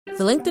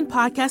The LinkedIn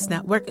Podcast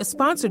Network is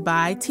sponsored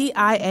by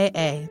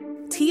TIAA.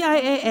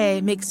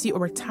 TIAA makes you a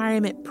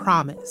retirement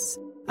promise,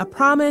 a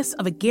promise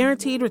of a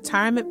guaranteed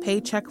retirement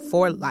paycheck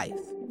for life.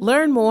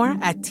 Learn more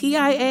at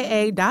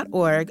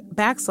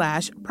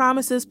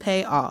TIAA.org/promises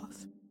pay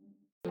off.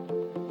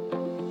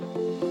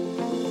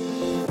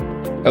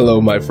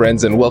 Hello, my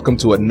friends, and welcome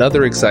to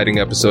another exciting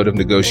episode of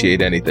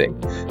Negotiate Anything.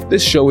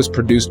 This show is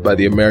produced by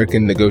the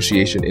American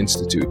Negotiation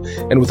Institute,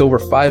 and with over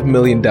 5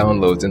 million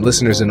downloads and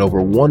listeners in over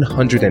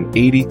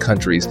 180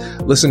 countries,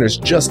 listeners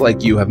just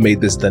like you have made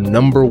this the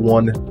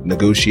 #1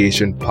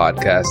 negotiation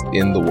podcast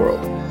in the world.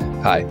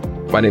 Hi,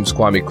 my name is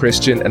Kwame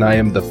Christian, and I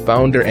am the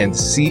founder and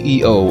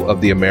CEO of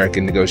the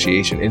American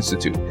Negotiation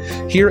Institute.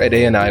 Here at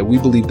ANI, we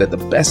believe that the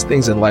best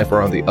things in life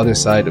are on the other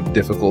side of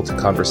difficult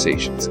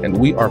conversations, and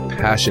we are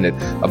passionate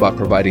about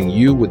providing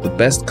you with the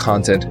best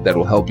content that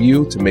will help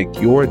you to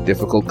make your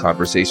difficult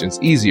conversations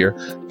easier,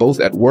 both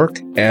at work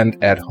and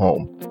at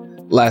home.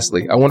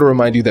 Lastly, I want to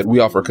remind you that we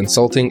offer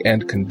consulting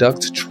and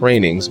conduct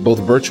trainings, both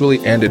virtually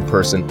and in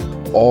person,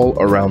 all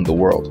around the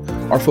world.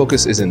 Our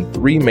focus is in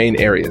 3 main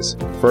areas.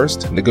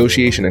 First,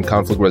 negotiation and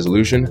conflict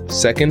resolution.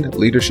 Second,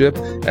 leadership.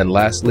 And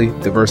lastly,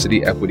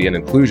 diversity, equity, and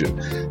inclusion.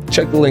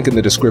 Check the link in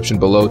the description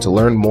below to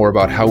learn more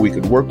about how we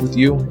could work with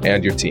you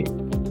and your team.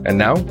 And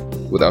now,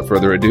 without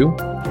further ado,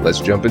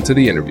 let's jump into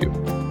the interview.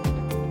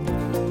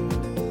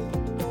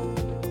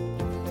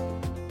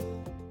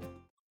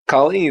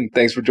 Colleen,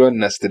 thanks for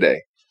joining us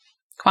today.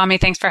 Kwame,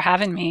 thanks for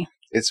having me.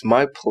 It's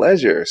my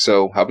pleasure.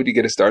 So how about you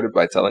get us started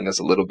by telling us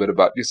a little bit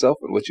about yourself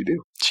and what you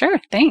do?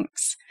 Sure,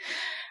 thanks.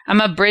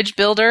 I'm a bridge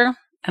builder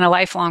and a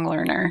lifelong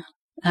learner.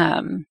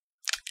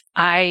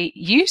 I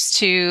used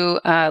to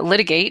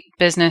litigate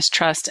business,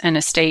 trust, and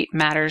estate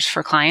matters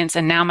for clients,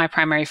 and now my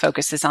primary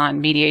focus is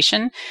on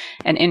mediation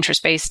and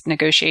interest-based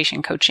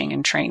negotiation coaching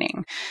and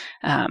training.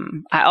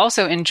 I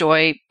also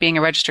enjoy being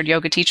a registered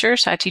yoga teacher,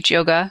 so I teach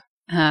yoga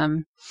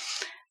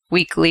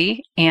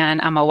weekly,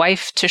 and I'm a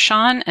wife to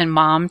Sean and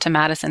mom to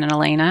Madison and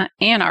Elena,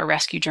 and our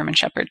rescue German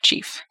Shepherd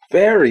Chief.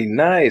 Very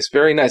nice,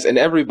 very nice. And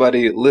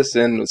everybody,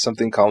 listen,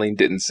 something Colleen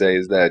didn't say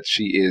is that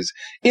she is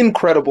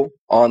incredible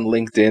on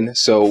LinkedIn,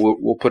 so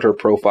we'll put her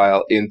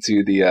profile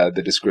into the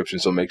description,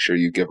 so make sure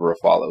you give her a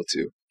follow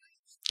too.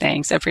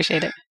 Thanks, I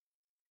appreciate it.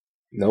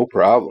 No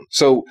problem.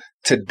 So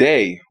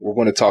today we're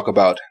going to talk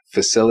about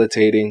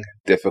facilitating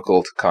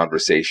difficult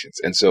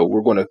conversations. And so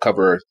we're going to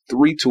cover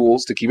 3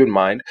 tools to keep in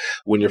mind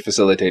when you're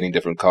facilitating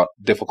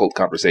difficult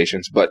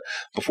conversations. But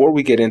before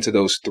we get into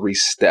those 3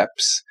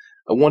 steps,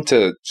 I want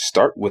to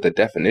start with a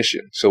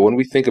definition. So when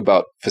we think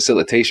about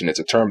facilitation, it's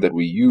a term that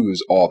we use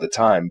all the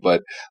time,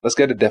 but let's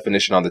get a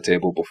definition on the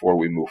table before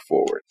we move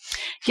forward.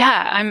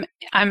 Yeah,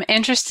 I'm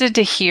interested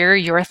to hear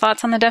your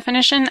thoughts on the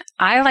definition.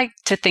 I like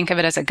to think of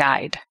it as a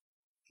guide.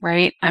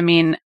 Right? I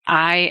mean,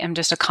 I am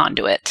just a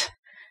conduit,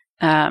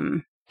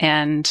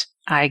 and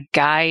I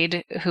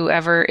guide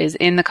whoever is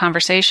in the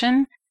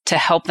conversation to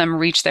help them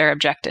reach their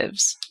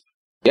objectives.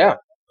 Yeah,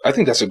 I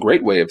think that's a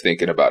great way of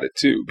thinking about it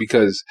too,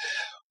 because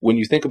when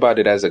you think about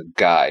it as a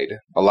guide,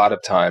 a lot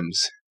of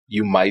times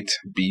you might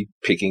be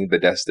picking the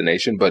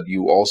destination, but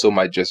you also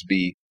might just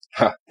be,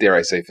 dare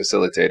I say,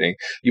 facilitating.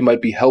 You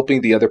might be helping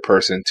the other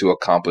person to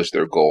accomplish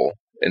their goal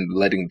and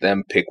letting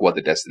them pick what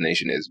the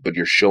destination is, but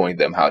you're showing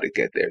them how to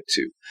get there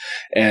too.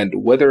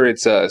 And whether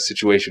it's a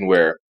situation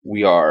where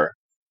we are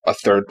a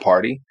third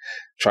party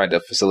trying to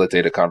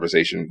facilitate a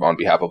conversation on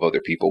behalf of other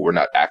people, we're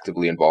not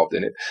actively involved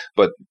in it.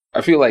 But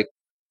I feel like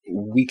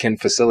we can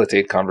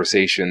facilitate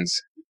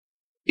conversations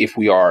if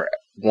we are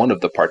one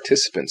of the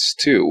participants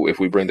too,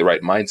 if we bring the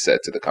right mindset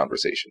to the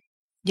conversation.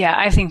 Yeah,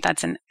 I think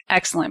that's an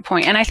excellent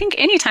point. And I think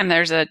anytime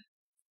there's a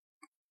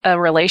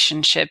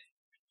relationship,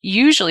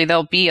 usually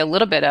there'll be a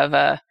little bit of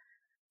a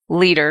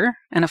leader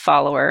and a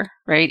follower,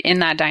 right, in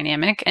that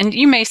dynamic. And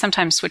you may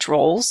sometimes switch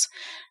roles.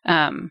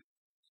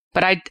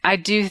 But I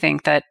do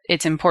think that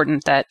it's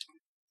important that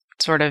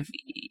sort of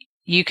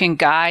you can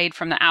guide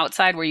from the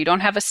outside where you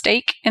don't have a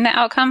stake in the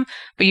outcome,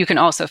 but you can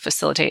also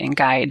facilitate and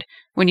guide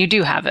when you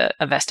do have a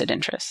vested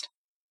interest.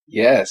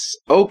 Yes.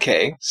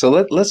 Okay. So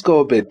let's go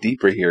a bit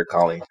deeper here,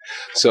 Colleen.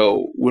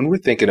 So when we're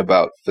thinking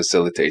about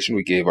facilitation,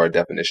 we gave our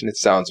definition. It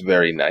sounds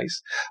very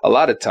nice. A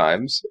lot of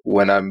times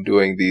when I'm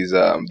doing these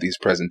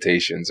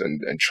presentations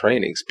and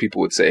trainings,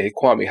 people would say, "Hey,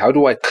 Kwame, how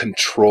do I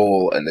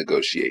control a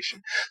negotiation?"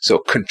 So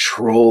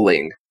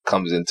controlling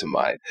comes into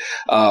mind.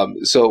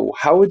 So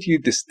how would you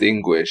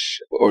distinguish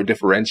or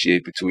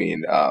differentiate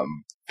between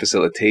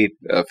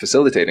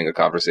facilitating a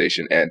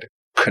conversation and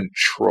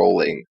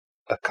controlling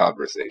a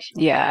conversation?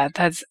 Yeah,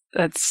 that's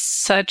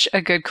such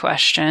a good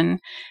question.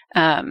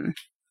 And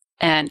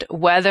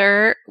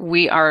whether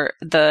we are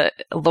the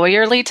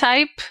lawyerly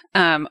type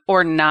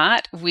or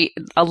not,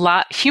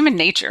 human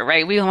nature,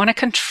 right? We want to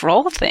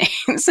control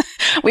things.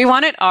 We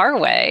want it our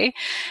way.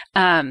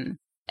 And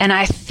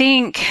I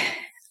think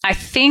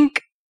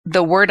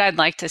the word I'd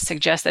like to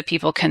suggest that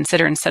people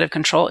consider instead of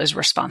control is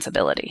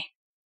responsibility,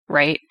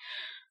 right?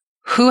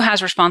 Who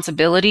has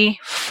responsibility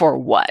for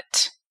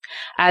what?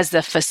 As the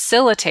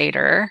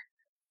facilitator,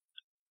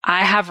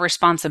 I have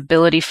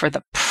responsibility for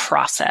the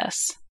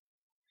process,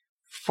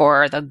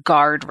 for the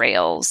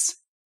guardrails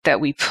that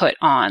we put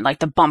on, like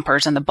the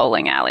bumpers in the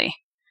bowling alley,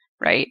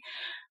 right?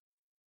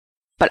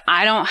 But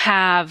I don't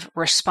have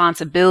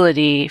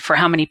responsibility for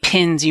how many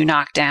pins you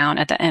knock down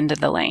at the end of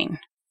the lane.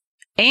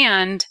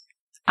 And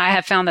I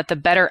have found that the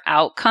better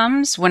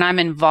outcomes when I'm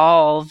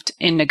involved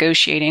in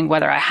negotiating,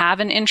 whether I have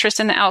an interest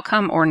in the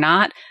outcome or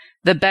not,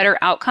 the better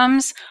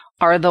outcomes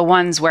are the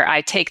ones where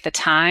I take the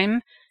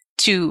time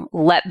to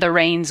let the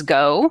reins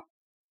go,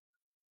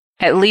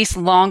 at least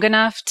long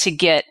enough to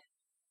get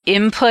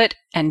input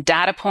and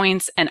data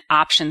points and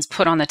options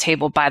put on the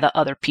table by the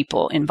other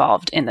people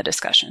involved in the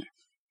discussion.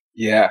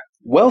 Yeah,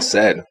 well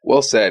said.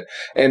 Well said.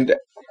 And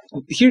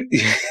here,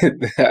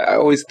 I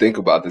always think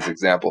about this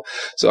example.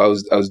 So I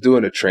was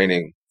doing a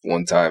training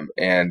one time,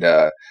 and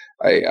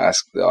I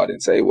asked the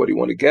audience, "Hey, what do you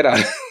want to get out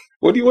of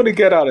what do you want to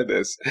get out of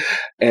this?"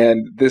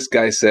 And this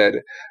guy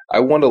said, "I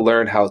want to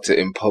learn how to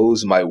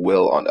impose my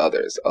will on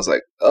others." I was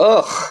like,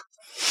 "Ugh.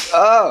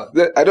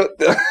 I don't,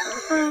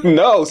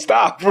 no,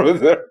 stop.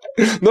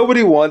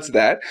 Nobody wants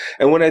that."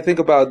 And when I think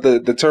about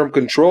the term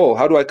control,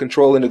 how do I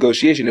control a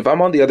negotiation? If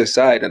I'm on the other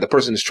side and the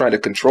person is trying to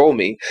control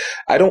me,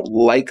 I don't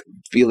like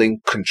feeling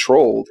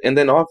controlled. And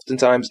then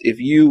oftentimes, if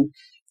you,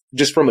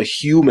 just from a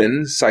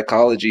human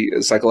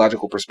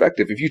psychological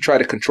perspective, if you try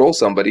to control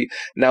somebody,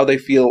 now they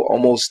feel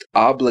almost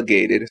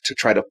obligated to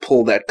try to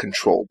pull that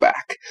control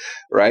back,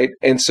 right?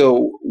 And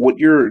so what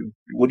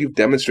you've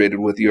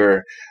demonstrated with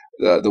your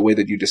the way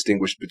that you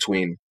distinguish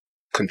between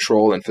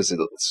control and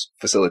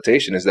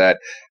facilitation is that,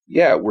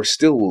 yeah, we're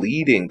still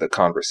leading the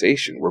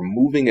conversation. We're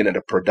moving in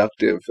a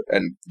productive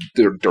and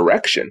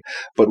direction,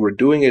 but we're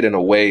doing it in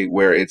a way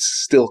where it's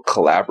still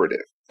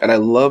collaborative. And I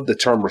love the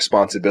term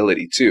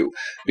responsibility too,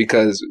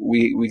 because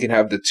we can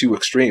have the two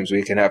extremes.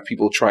 We can have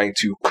people trying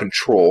to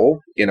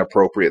control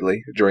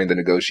inappropriately during the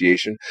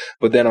negotiation,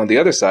 but then on the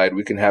other side,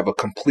 we can have a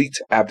complete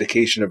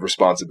abdication of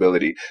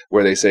responsibility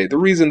where they say the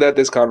reason that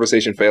this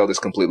conversation failed is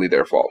completely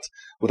their fault,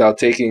 without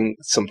taking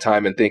some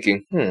time and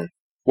thinking,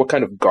 what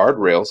kind of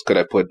guardrails could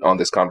I put on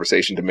this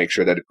conversation to make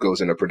sure that it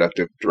goes in a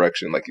productive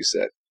direction, like you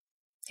said?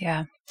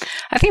 Yeah,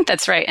 I think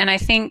that's right. And I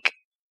think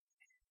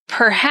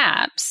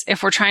perhaps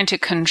if we're trying to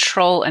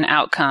control an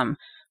outcome,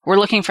 we're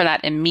looking for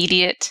that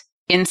immediate,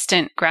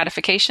 instant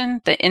gratification,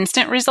 the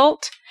instant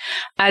result,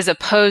 as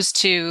opposed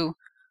to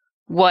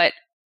what,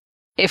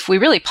 if we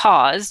really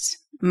paused,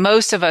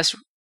 most of us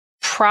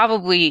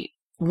probably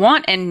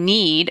want and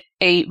need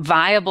a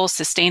viable,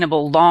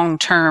 sustainable,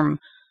 long-term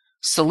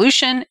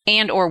solution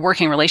and or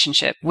working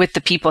relationship with the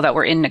people that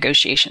we're in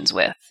negotiations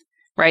with,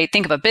 right?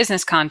 Think of a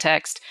business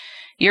context.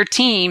 Your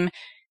team,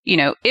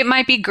 it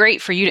might be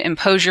great for you to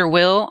impose your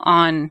will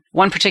on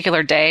one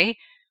particular day,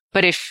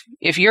 but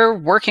if you're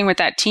working with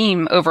that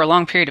team over a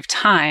long period of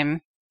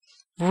time,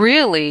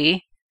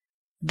 really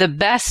the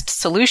best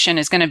solution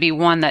is going to be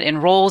one that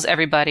enrolls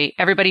everybody.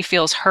 Everybody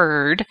feels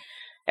heard.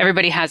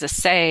 Everybody has a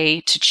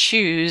say to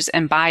choose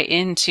and buy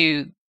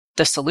into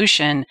the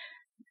solution.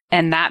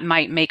 And that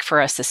might make for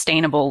a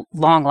sustainable,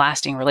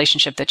 long-lasting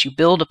relationship that you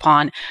build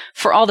upon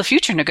for all the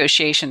future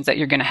negotiations that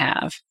you're going to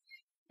have.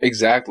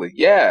 Exactly.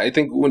 Yeah, I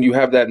think when you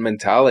have that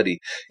mentality,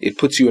 it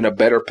puts you in a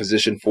better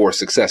position for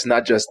success,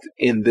 not just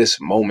in this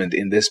moment,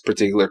 in this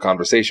particular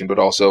conversation, but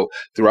also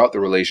throughout the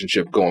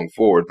relationship going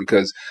forward.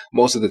 Because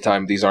most of the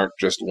time, these aren't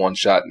just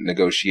one-shot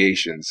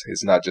negotiations.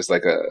 It's not just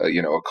like a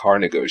car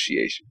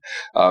negotiation.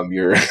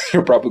 You're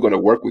probably going to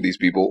work with these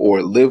people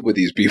or live with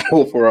these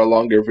people for a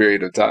longer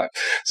period of time.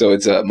 So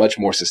it's a much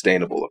more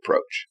sustainable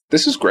approach.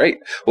 This is great.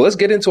 Well, let's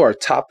get into our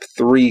top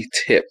 3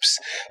 tips.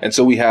 And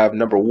so we have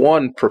number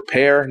 1,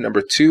 prepare.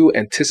 Number 2,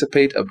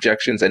 anticipate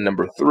objections. And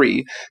number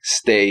 3,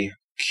 stay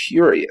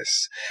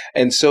curious.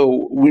 And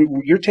so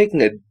you're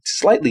taking a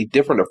slightly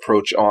different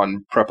approach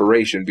on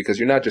preparation, because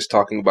you're not just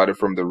talking about it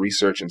from the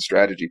research and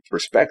strategy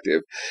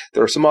perspective.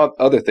 There are some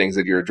other things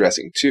that you're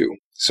addressing too.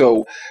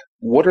 So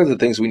what are the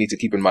things we need to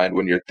keep in mind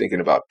when you're thinking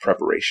about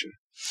preparation?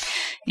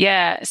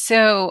 Yeah.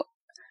 So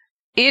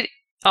it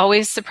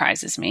always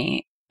surprises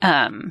me.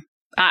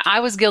 I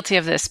was guilty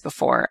of this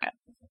before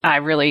I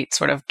really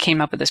sort of came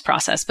up with this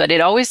process, but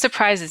it always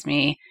surprises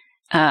me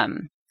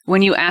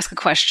when you ask a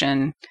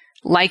question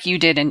like you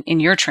did in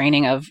your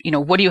training of,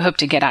 what do you hope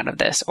to get out of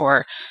this?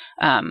 Or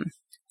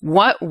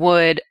what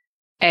would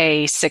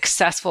a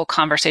successful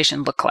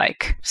conversation look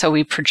like? So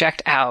we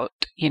project out,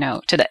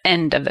 to the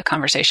end of the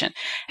conversation,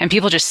 and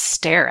people just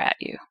stare at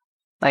you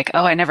like,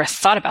 oh, I never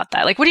thought about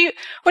that. Like, what do you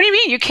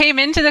mean? You came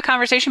into the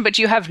conversation, but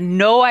you have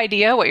no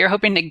idea what you're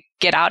hoping to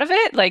get out of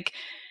it? Like,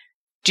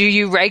 do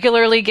you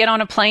regularly get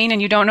on a plane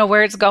and you don't know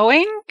where it's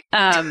going?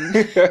 So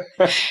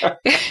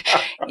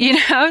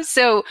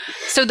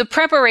the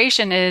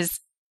preparation is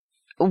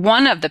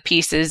one of the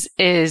pieces,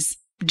 is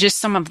just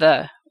some of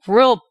the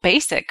real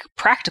basic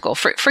practical,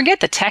 forget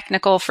the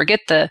technical, forget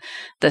the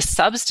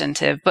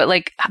substantive, but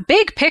like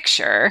big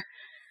picture,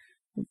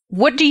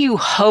 what do you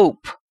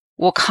hope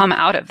will come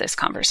out of this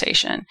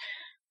conversation?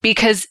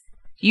 Because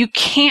you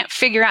can't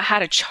figure out how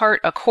to chart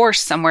a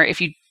course somewhere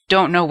if you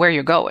don't know where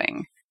you're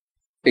going.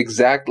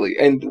 Exactly.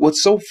 And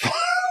what's so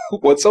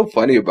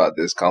funny about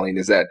this, Colleen,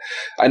 is that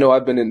I know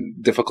I've been in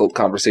difficult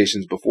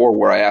conversations before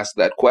where I ask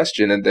that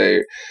question and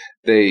they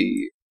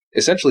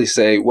essentially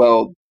say,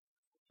 well,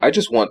 I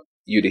just want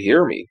you to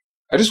hear me.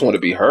 I just want to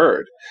be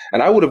heard.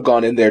 And I would have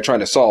gone in there trying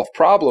to solve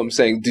problems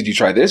saying, did you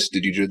try this?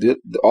 Did you do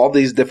all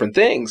these different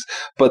things?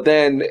 But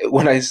then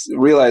when I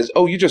realized,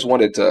 oh, you just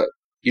wanted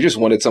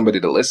somebody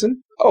to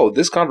listen? Oh,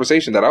 this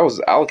conversation that I was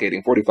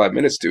allocating 45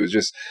 minutes to is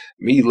just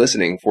me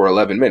listening for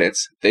 11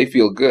 minutes. They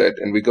feel good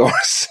and we go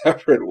our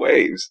separate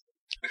ways.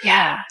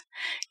 Yeah.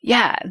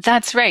 Yeah,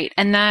 that's right.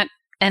 And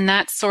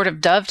that sort of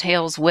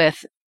dovetails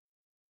with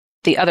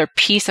the other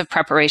piece of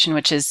preparation,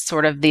 which is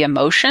sort of the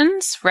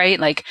emotions, right?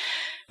 Like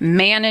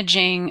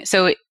managing.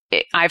 So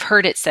I've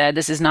heard it said,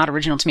 this is not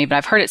original to me, but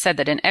I've heard it said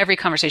that in every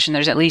conversation,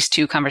 there's at least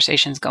 2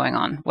 conversations going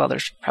on. Well,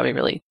 there's probably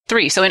really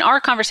 3. So in our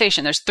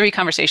conversation, there's 3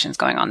 conversations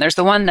going on. There's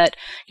the one that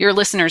your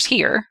listeners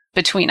hear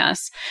between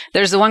us.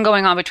 There's the one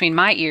going on between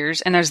my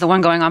ears, and there's the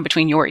one going on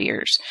between your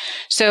ears.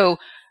 So,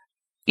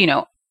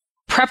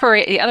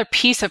 the other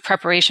piece of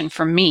preparation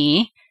for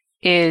me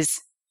is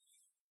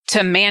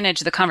to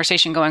manage the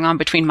conversation going on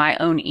between my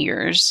own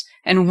ears.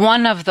 And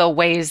one of the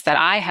ways that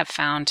I have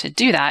found to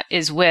do that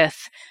is with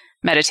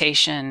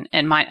meditation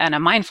and a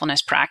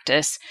mindfulness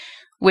practice,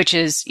 which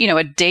is,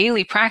 a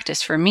daily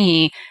practice for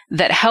me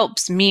that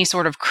helps me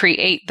sort of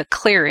create the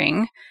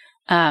clearing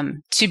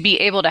to be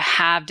able to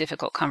have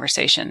difficult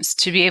conversations,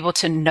 to be able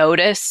to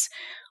notice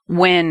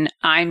when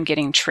I'm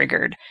getting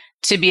triggered,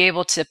 to be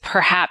able to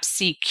perhaps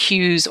see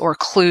cues or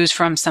clues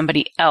from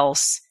somebody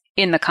else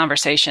in the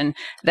conversation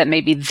that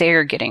maybe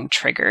they're getting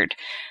triggered.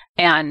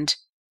 And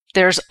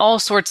there's all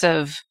sorts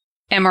of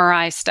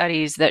MRI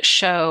studies that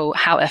show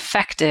how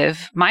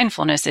effective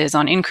mindfulness is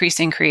on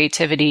increasing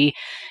creativity,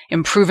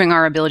 improving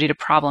our ability to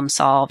problem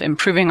solve,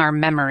 improving our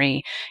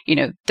memory,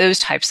 those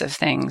types of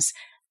things.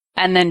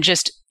 And then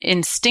just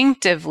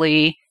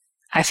instinctively,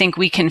 I think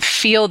we can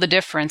feel the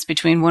difference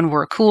between when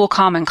we're cool,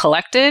 calm, and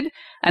collected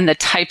and the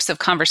types of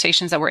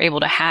conversations that we're able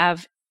to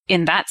have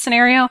in that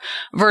scenario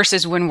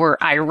versus when we're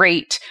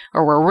irate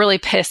or we're really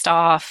pissed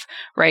off,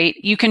 right?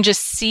 You can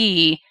just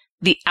see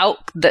the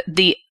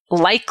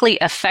likely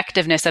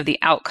effectiveness of the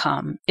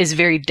outcome is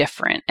very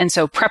different. And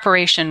so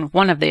preparation,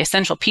 one of the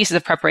essential pieces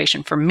of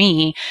preparation for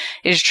me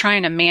is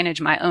trying to manage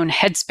my own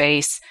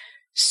headspace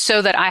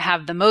so that I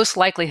have the most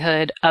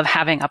likelihood of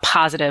having a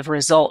positive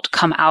result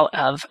come out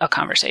of a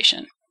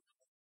conversation.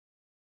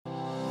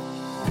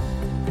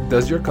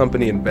 Does your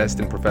company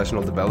invest in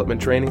professional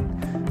development training?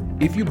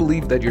 If you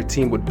believe that your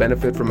team would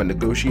benefit from a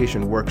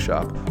negotiation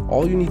workshop,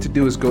 all you need to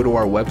do is go to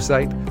our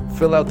website,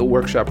 fill out the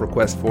workshop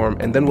request form,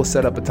 and then we'll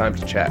set up a time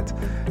to chat.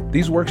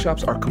 These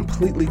workshops are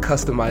completely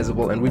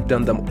customizable, and we've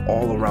done them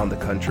all around the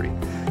country.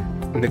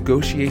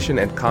 Negotiation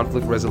and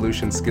conflict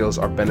resolution skills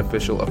are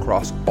beneficial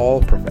across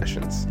all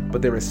professions,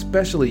 but they're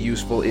especially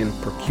useful in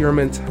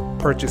procurement,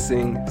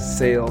 purchasing,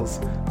 sales,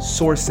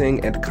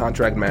 sourcing, and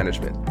contract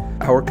management.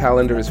 Our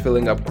calendar is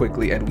filling up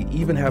quickly, and we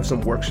even have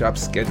some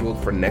workshops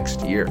scheduled for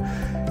next year.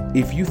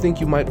 If you think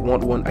you might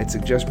want one, I'd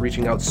suggest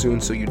reaching out soon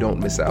so you don't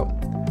miss out.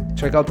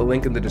 Check out the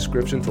link in the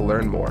description to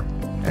learn more.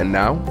 And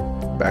now,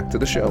 back to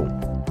the show.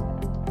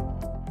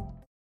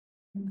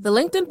 The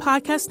LinkedIn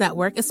Podcast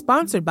Network is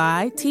sponsored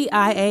by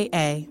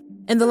TIAA.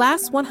 In the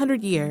last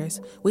 100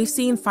 years, we've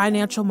seen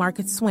financial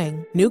markets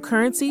swing, new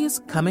currencies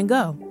come and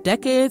go,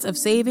 decades of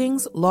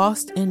savings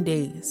lost in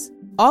days,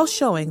 all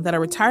showing that a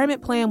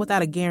retirement plan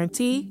without a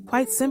guarantee,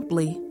 quite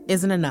simply,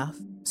 isn't enough.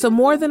 So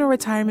more than a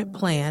retirement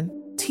plan,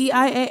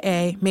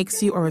 TIAA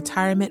makes you a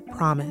retirement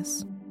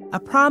promise. A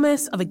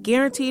promise of a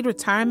guaranteed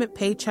retirement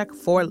paycheck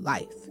for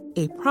life.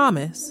 A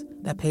promise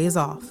that pays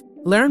off.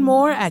 Learn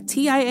more at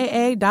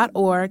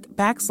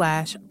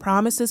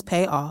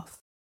TIAA.org/promisespayoff.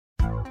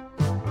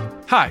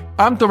 Hi,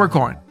 I'm Tomer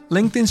Cohen,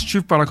 LinkedIn's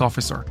Chief Product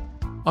Officer.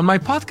 On my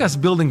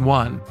podcast, Building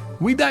One,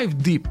 we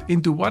dive deep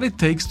into what it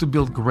takes to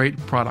build great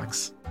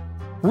products.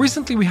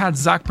 Recently, we had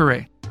Zach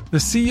Perret, the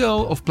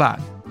CEO of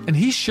Plaid, and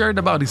he shared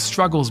about his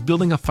struggles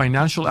building a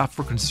financial app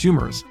for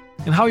consumers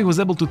and how he was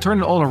able to turn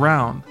it all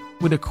around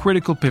with a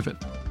critical pivot.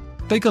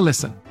 Take a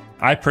listen.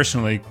 I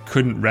personally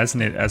couldn't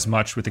resonate as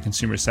much with the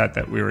consumer set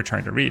that we were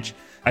trying to reach.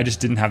 I just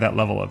didn't have that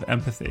level of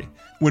empathy.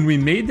 When we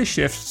made the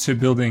shift to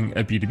building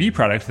a B2B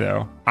product,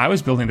 though, I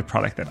was building the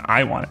product that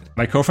I wanted.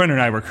 My co-founder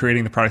and I were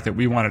creating the product that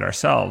we wanted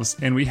ourselves,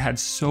 and we had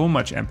so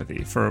much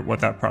empathy for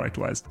what that product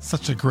was.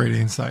 Such a great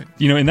insight.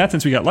 In that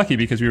sense, we got lucky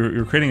because we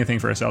were creating a thing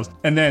for ourselves.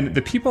 And then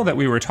the people that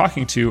we were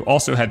talking to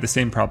also had the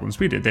same problems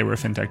we did. They were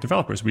fintech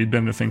developers. We'd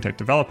been a fintech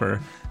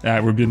developer.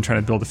 We'd been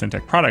trying to build a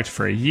fintech product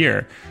for a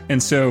year.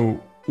 And so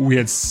we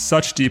had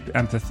such deep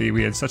empathy.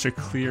 We had such a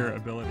clear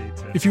ability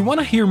to... If you want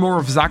to hear more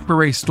of Zach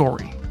Perret's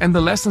story and the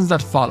lessons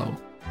that follow,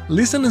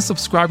 listen and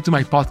subscribe to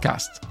my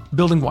podcast,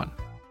 Building One.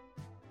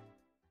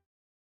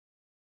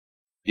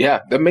 Yeah,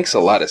 that makes a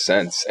lot of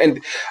sense.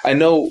 And I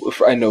know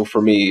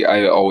for me,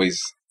 I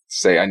always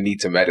say I need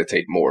to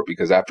meditate more,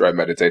 because after I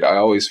meditate, I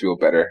always feel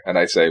better. And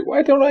I say,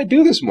 why don't I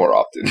do this more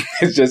often?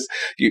 It's just,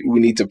 we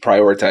need to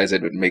prioritize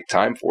it and make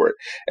time for it.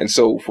 And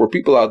so for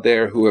people out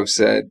there who have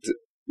said,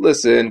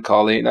 listen,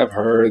 Colleen, I've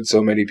heard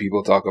so many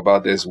people talk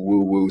about this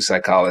woo-woo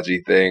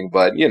psychology thing,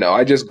 but,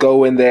 I just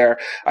go in there,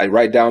 I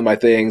write down my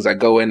things, I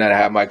go in and I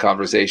have my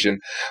conversation.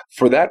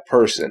 For that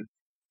person,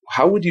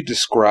 how would you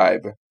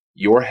describe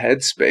your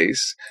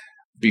headspace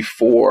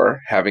before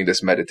having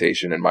this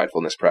meditation and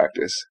mindfulness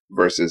practice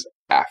versus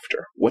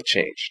after? What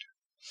changed?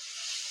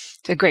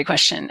 It's a great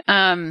question.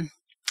 I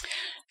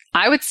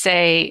would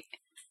say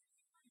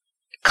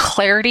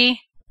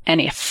clarity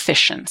and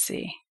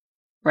efficiency,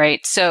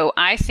 right? So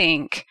I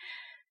think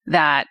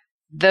that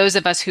those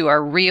of us who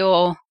are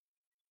real,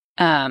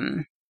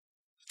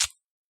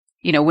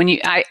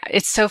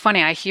 it's so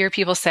funny. I hear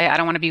people say, I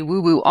don't want to be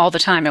woo-woo all the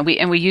time. And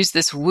we use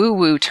this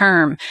woo-woo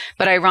term,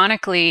 but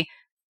ironically,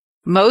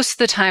 most of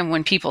the time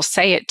when people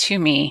say it to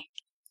me,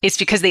 it's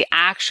because they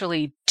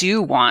actually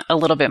do want a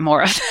little bit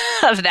more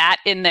of that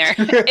in their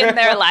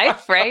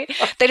life, right?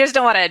 They just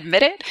don't want to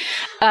admit it.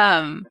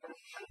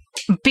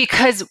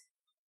 Because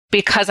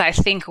I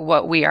think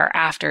what we are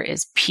after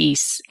is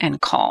peace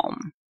and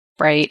calm,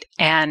 right?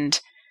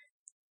 And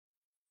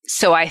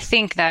so I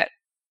think that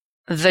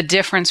the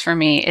difference for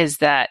me is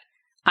that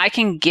I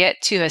can get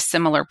to a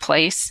similar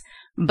place,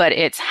 but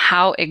it's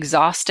how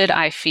exhausted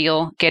I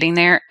feel getting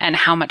there and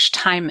how much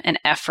time and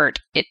effort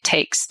it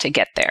takes to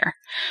get there.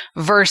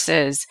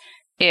 Versus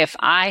if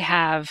I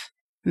have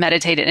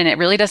meditated, and it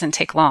really doesn't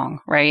take long,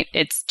 right?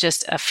 It's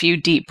just a few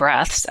deep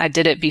breaths. I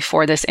did it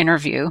before this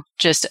interview,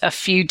 just a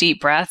few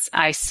deep breaths.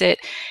 I sit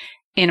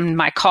in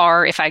my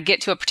car. If I get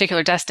to a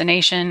particular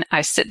destination,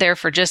 I sit there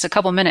for just a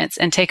couple minutes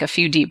and take a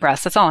few deep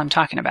breaths. That's all I'm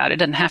talking about. It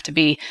doesn't have to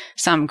be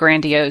some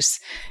grandiose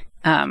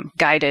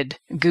guided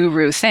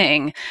guru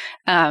thing.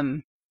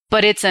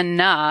 But it's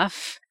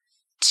enough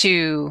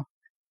to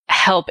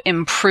help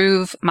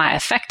improve my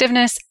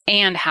effectiveness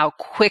and how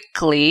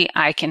quickly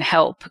I can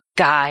help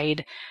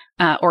guide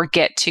or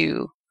get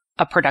to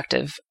a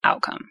productive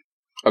outcome.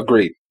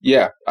 Agreed.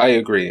 Yeah, I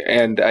agree.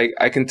 And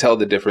I can tell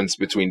the difference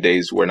between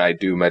days when I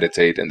do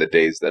meditate and the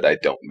days that I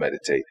don't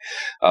meditate.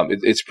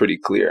 It's pretty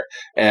clear.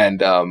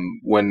 And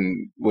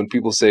when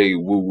people say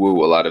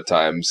woo-woo a lot of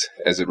times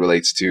as it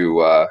relates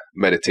to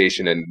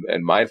meditation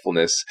and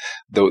mindfulness,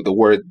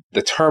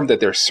 the term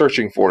that they're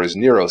searching for is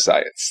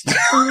neuroscience,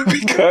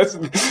 because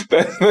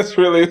that's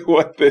really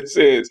what this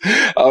is.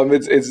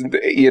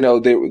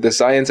 The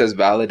science has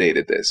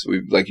validated this.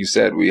 Like you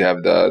said, we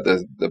have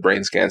the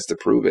brain scans to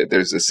prove it.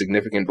 There's a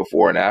significant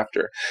before and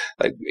after,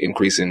 like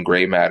increase in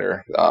gray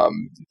matter,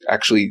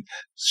 actually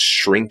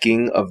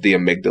shrinking of the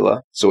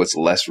amygdala, so it's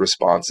less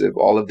responsive.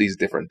 All of these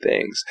different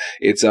things.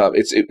 It's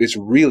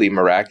really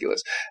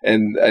miraculous.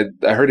 And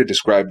I heard it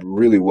described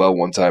really well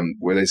one time,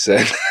 where they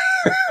said,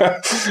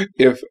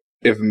 if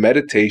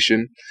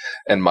meditation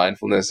and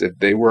mindfulness, if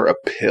they were a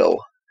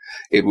pill,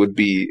 it would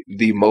be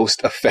the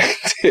most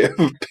effective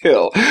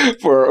pill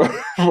for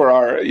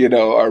our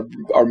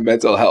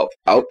mental health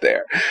out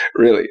there,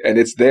 really. And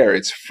it's there,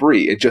 it's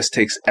free. It just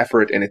takes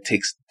effort, and it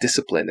takes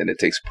discipline, and it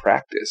takes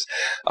practice.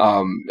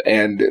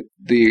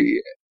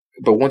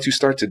 But once you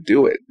start to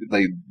do it,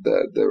 like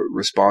the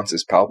response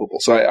is palpable.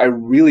 So I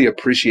really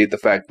appreciate the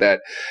fact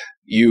that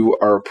you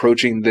are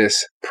approaching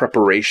this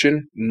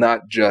preparation,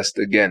 not just,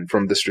 again,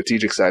 from the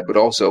strategic side, but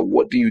also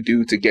what do you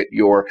do to get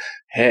your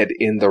head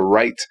in the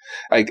right.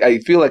 I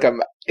feel like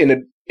I'm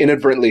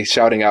inadvertently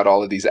shouting out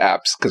all of these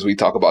apps, because we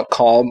talk about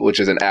Calm, which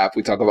is an app.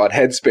 We talk about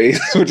Headspace,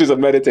 which is a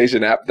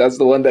meditation app. That's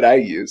the one that I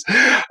use.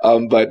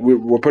 But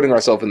we're putting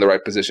ourselves in the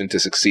right position to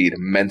succeed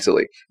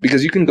mentally,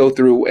 because you can go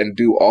through and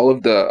do all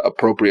of the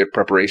appropriate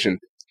preparation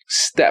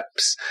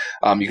steps.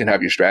 You can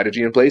have your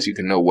strategy in place. You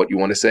can know what you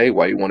want to say,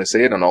 why you want to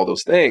say it, and all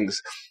those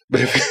things.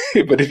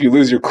 But if you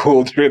lose your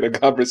cool during the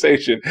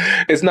conversation,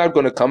 it's not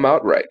going to come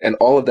out right. And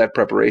all of that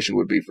preparation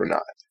would be for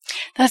naught.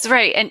 That's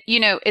right. And,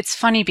 it's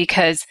funny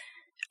because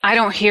I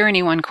don't hear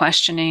anyone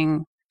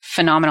questioning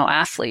phenomenal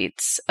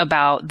athletes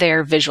about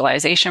their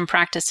visualization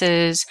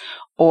practices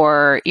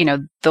or,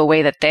 the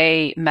way that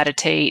they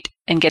meditate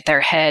and get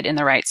their head in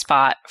the right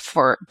spot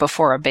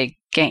before a big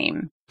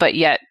game. But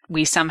yet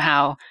we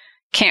somehow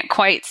can't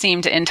quite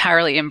seem to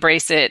entirely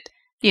embrace it,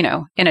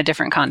 in a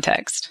different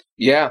context.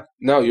 Yeah,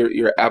 no,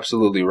 you're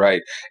absolutely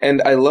right.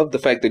 And I love the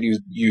fact that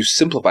you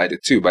simplified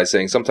it too by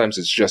saying sometimes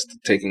it's just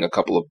taking a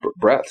couple of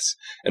breaths.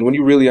 And when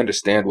you really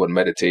understand what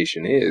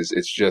meditation is,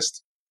 it's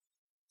just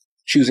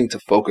choosing to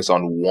focus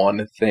on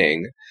one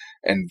thing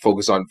and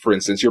focus on, for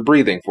instance, your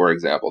breathing, for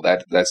example.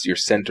 That's your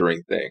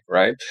centering thing,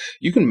 right?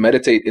 You can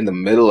meditate in the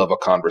middle of a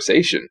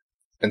conversation.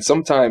 And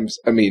sometimes,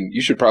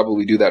 you should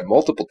probably do that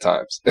multiple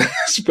times,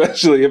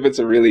 especially if it's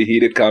a really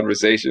heated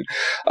conversation.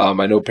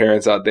 I know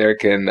parents out there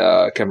can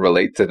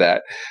relate to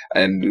that.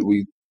 And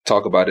we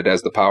talk about it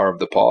as the power of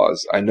the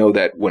pause. I know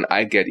that when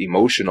I get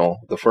emotional,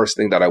 the first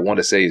thing that I want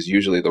to say is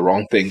usually the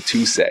wrong thing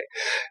to say.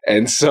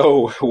 And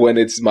so when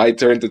it's my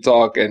turn to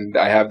talk and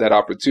I have that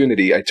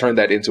opportunity, I turn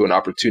that into an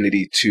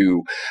opportunity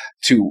to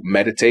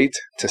meditate,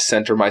 to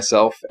center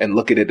myself and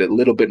look at it a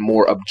little bit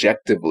more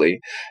objectively.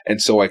 And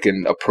so I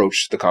can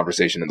approach the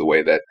conversation in the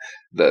way that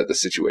the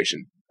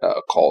situation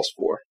calls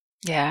for.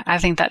 Yeah, I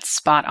think that's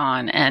spot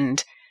on.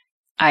 And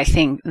I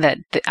think that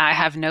I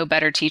have no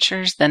better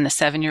teachers than the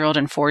 7-year-old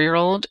and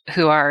 4-year-old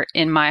who are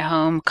in my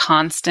home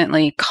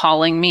constantly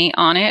calling me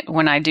on it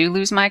when I do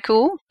lose my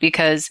cool,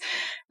 because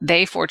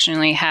they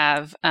fortunately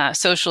have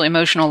social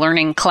emotional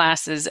learning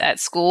classes at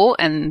school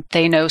and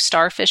they know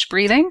starfish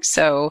breathing.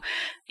 So,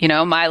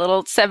 my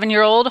little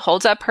 7-year-old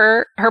holds up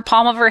her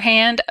palm of her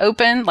hand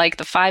open, like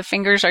the 5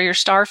 fingers are your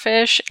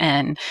starfish,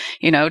 and,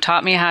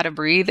 taught me how to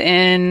breathe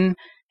in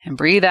and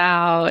breathe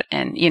out.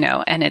 And,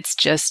 and it's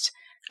just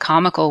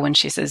comical when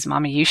she says,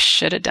 "Mommy, you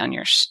should have done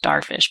your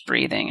starfish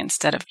breathing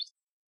instead of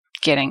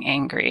getting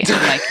angry." And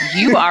I'm like,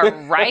 you are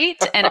right.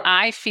 And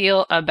I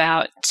feel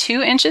about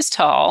 2 inches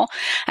tall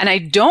and I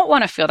don't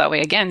want to feel that way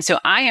again. So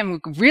I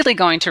am really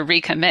going to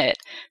recommit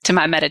to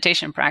my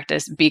meditation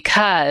practice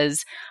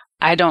because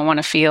I don't want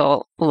to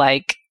feel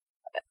like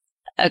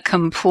a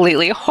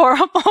completely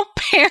horrible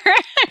parent.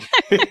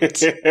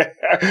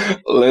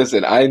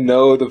 Listen, I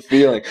know the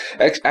feeling.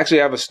 Actually,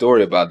 I have a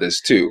story about this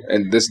too,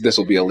 and this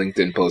will be a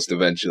LinkedIn post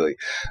eventually.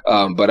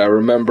 But I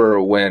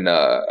remember when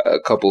a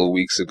couple of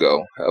weeks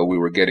ago we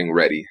were getting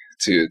ready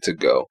to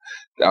go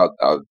out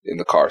in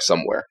the car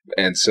somewhere,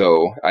 and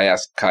so I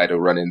asked Kai to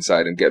run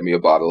inside and get me a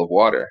bottle of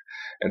water.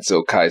 And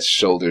so Kai's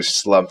shoulders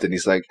slumped, and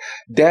he's like,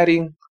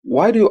 "Daddy,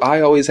 why do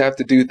I always have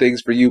to do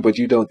things for you, but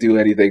you don't do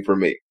anything for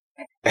me?"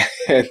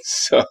 And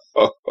so,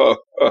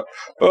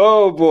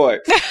 oh boy,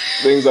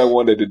 things I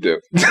wanted to do.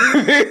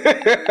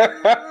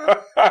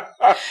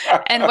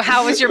 And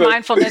how was your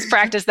mindfulness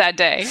practice that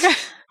day?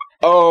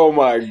 Oh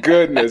my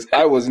goodness.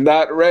 I was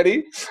not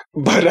ready,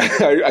 but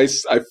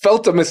I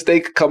felt a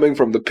mistake coming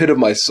from the pit of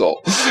my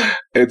soul.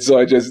 And so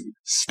I just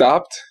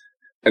stopped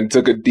and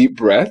took a deep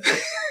breath.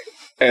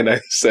 And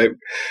I said,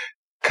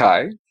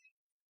 "Kai,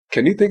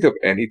 can you think of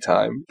any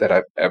time that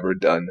I've ever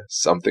done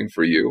something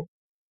for you?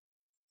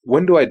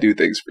 When do I do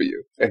things for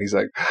you?" And he's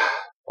like,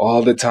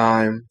 "All the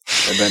time."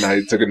 And then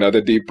I took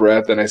another deep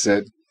breath and I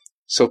said,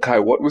 "So Kai,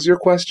 what was your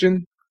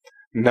question?"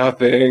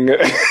 "Nothing."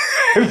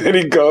 And then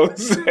he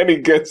goes and he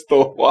gets the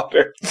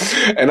water.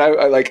 And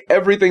I like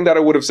everything that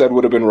I would have said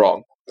would have been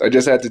wrong. I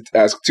just had to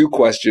ask 2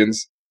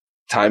 questions,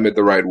 time it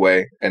the right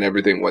way, and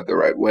everything went the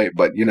right way.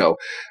 But,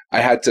 I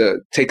had to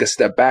take a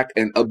step back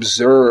and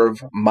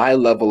observe my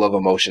level of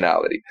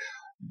emotionality.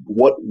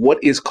 What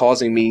is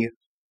causing me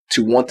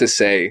to want to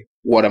say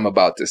what I'm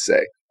about to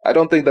say? I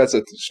don't think that's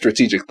a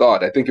strategic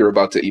thought. I think you're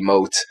about to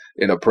emote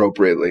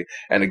inappropriately.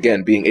 And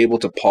again, being able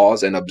to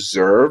pause and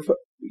observe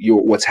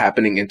what's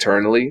happening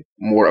internally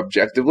more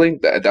objectively,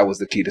 that was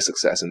the key to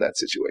success in that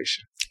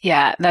situation.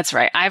 Yeah, that's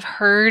right. I've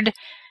heard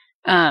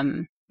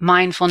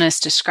mindfulness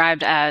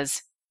described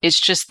as it's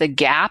just the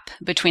gap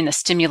between the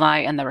stimuli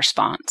and the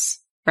response,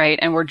 right?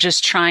 And we're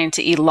just trying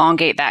to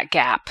elongate that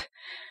gap,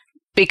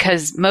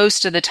 because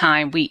most of the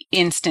time we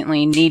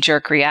instantly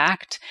knee-jerk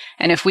react.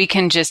 And if we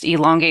can just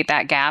elongate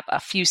that gap,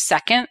 a few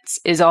seconds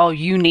is all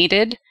you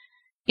needed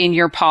in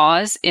your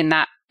pause in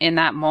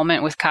that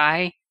moment with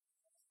Kai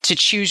to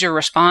choose your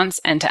response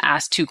and to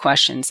ask 2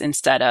 questions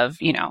instead of,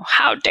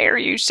 "How dare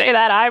you say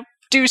that? I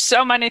do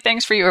so many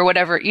things for you," or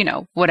whatever,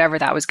 whatever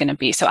that was going to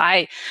be. So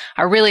I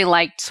really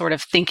liked sort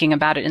of thinking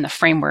about it in the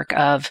framework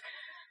of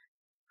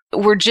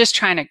we're just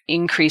trying to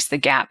increase the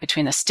gap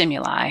between the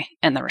stimuli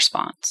and the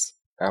response.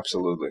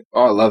 Absolutely.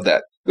 Oh, I love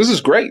that. This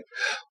is great.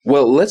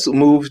 Well, let's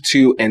move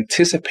to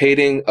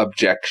anticipating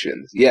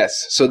objections. Yes.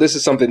 So this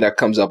is something that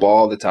comes up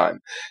all the time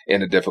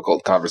in a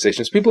difficult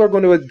conversations. People are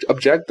going to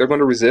object. They're going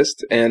to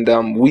resist. And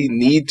we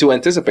need to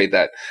anticipate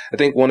that. I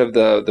think one of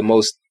the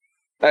most,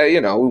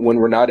 when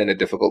we're not in a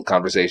difficult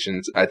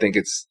conversations, I think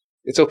it's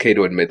okay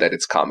to admit that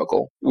it's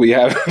comical. We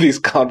have these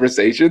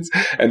conversations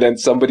and then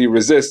somebody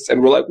resists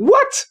and we're like,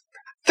 "What?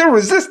 They're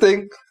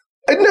resisting?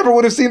 I never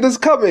would have seen this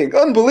coming.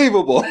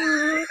 Unbelievable."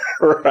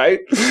 Right?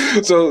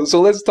 So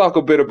let's talk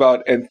a bit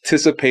about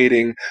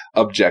anticipating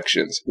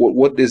objections.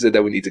 What is it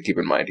that we need to keep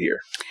in mind here?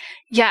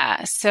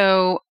 Yeah.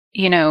 So,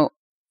 the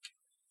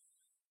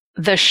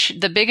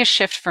biggest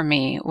shift for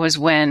me was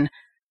when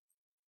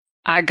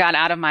I got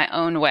out of my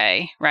own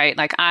way, right?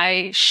 Like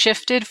I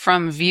shifted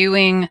from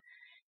viewing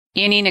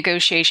any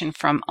negotiation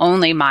from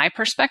only my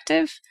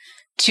perspective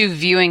to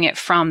viewing it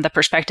from the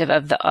perspective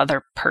of the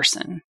other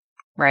person,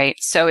 right?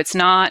 So it's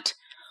not,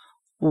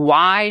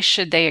 why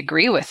should they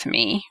agree with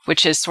me?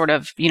 Which is sort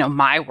of,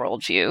 my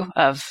worldview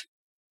of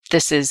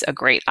this is a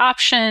great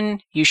option.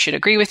 You should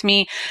agree with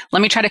me.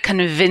 Let me try to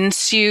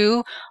convince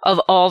you of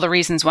all the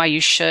reasons why you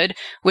should,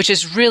 which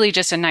is really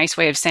just a nice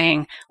way of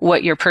saying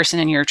what your person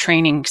in your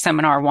training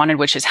seminar wanted,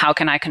 which is how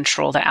can I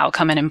control the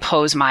outcome and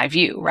impose my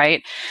view,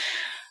 right?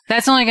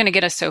 That's only going to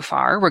get us so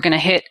far. We're going to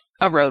hit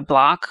a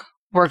roadblock.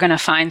 we're going to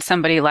find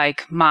somebody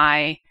like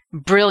my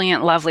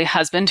brilliant, lovely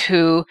husband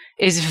who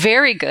is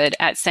very good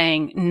at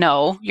saying,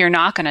 no, you're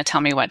not going to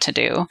tell me what to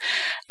do.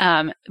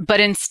 But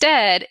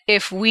instead,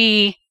 if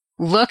we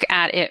look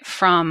at it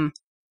from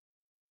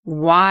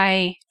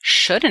why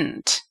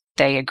shouldn't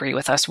they agree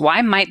with us?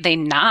 Why might they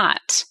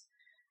not?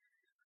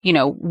 You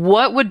know,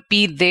 what would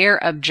be their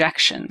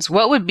objections?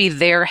 What would be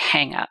their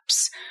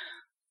hangups?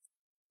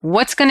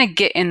 What's going to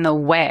get in the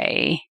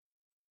way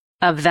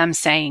of them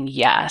saying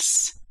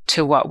yes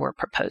to what we're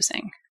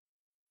proposing?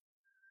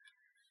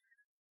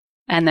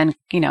 And then,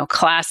 you know,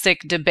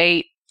 classic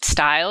debate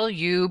style,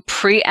 you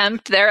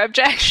preempt their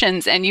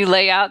objections and you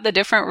lay out the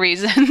different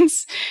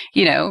reasons,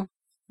 you know,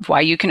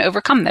 why you can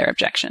overcome their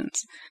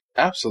objections.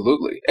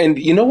 Absolutely. And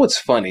you know what's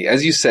funny,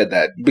 as you said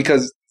that,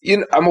 because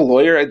I'm a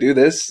lawyer, I do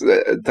this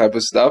type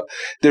of stuff.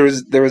 There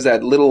was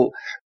that little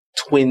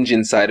twinge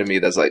inside of me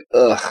that's like,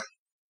 ugh,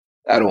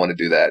 I don't want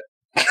to do that.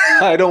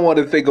 I don't want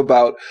to think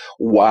about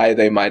why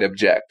they might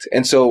object.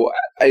 And so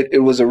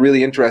it was a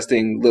really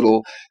interesting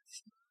little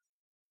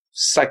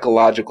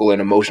psychological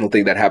and emotional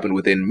thing that happened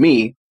within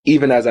me,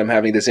 even as I'm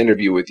having this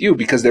interview with you,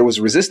 because there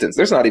was resistance.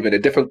 There's not even a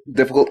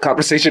difficult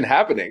conversation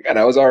happening. And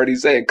I was already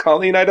saying,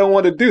 Colleen, I don't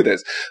want to do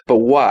this. But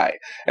why?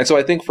 And so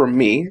I think for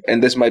me,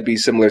 and this might be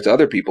similar to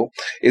other people,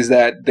 is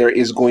that there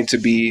is going to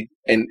be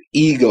an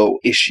ego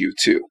issue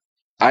too.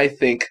 I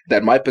think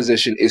that my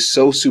position is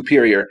so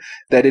superior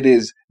that it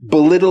is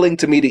belittling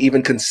to me to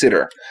even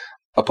consider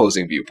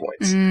opposing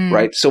viewpoints,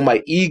 right? So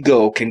my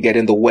ego can get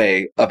in the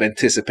way of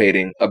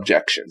anticipating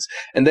objections.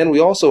 And then we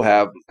also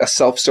have a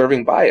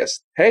self-serving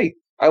bias. Hey,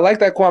 I like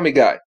that Kwame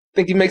guy. I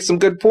think he makes some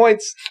good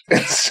points.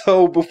 And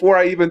so before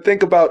I even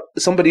think about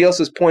somebody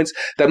else's points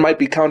that might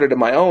be counter to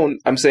my own,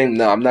 I'm saying,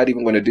 no, I'm not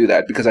even going to do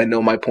that because I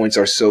know my points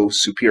are so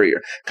superior,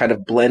 kind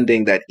of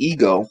blending that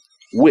ego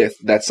with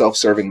that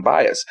self-serving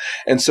bias.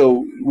 And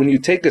so when you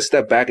take a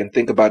step back and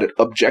think about it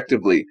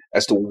objectively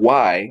as to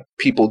why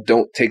people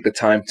don't take the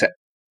time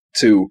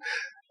to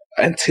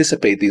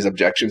anticipate these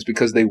objections,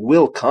 because they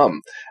will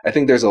come. I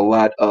think there's a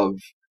lot of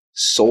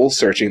soul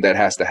searching that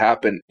has to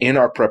happen in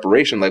our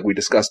preparation, like we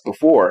discussed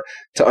before,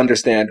 to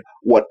understand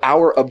what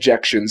our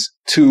objections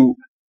to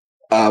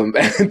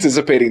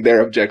anticipating their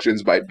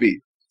objections might be.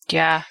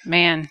 Yeah,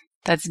 man,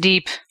 that's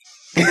deep.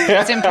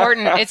 It's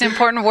important. It's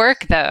important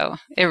work, though.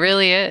 It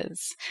really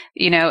is.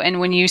 You know, and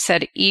when you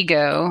said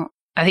ego,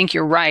 I think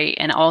you're right.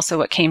 And also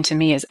what came to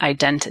me is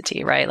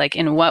identity, right? Like,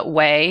 in what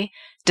way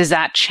does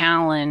that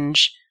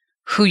challenge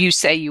who you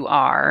say you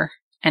are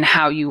and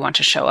how you want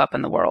to show up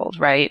in the world,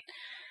 right?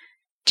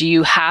 Do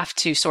you have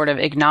to sort of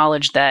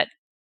acknowledge that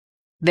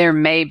there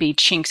may be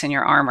chinks in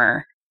your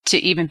armor to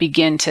even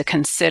begin to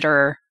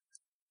consider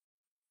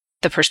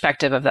the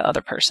perspective of the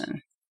other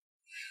person?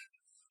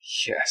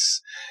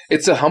 Yes.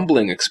 It's a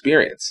humbling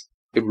experience.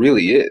 It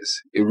really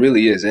is. It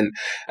really is. And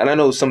I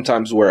know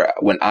sometimes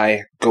when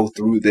I go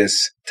through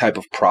this type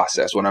of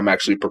process, when I'm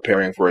actually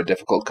preparing for a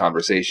difficult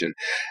conversation,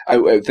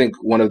 I think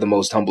one of the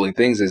most humbling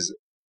things is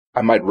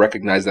I might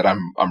recognize that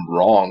I'm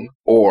wrong,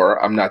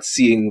 or I'm not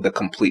seeing the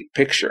complete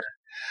picture.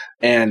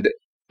 And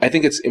I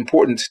think it's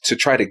important to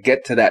try to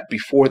get to that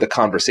before the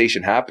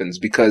conversation happens,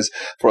 because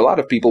for a lot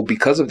of people,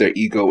 because of their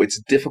ego, it's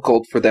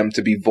difficult for them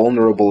to be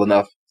vulnerable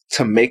enough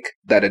to make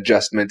that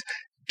adjustment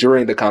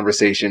during the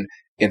conversation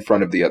in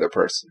front of the other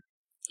person.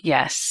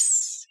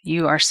 Yes,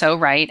 you are so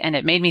right. And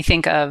it made me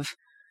think of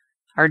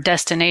our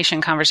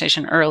destination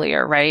conversation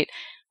earlier, right?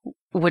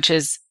 Which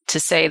is to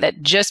say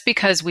that just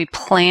because we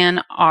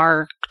plan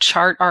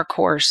chart our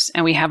course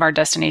and we have our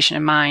destination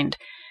in mind,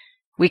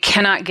 we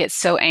cannot get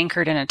so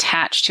anchored and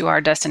attached to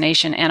our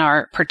destination and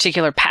our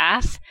particular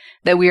path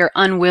that we are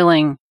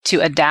unwilling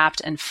to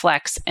adapt and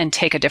flex and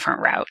take a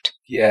different route.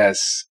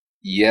 Yes.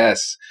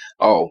 Yes.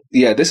 Oh,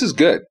 yeah, this is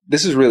good.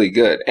 This is really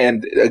good.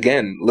 And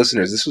again,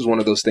 listeners, this is one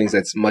of those things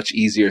that's much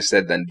easier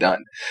said than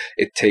done.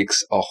 It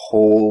takes a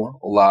whole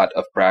lot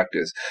of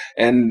practice.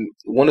 And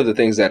one of the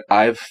things that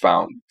I've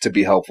found to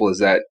be helpful is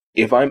that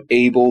if I'm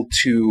able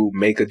to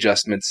make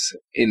adjustments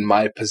in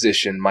my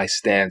position, my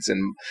stance, and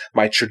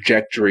my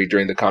trajectory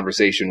during the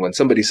conversation, when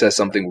somebody says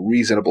something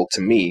reasonable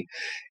to me,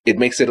 it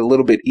makes it a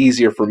little bit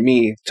easier for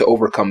me to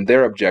overcome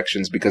their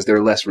objections because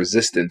they're less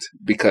resistant,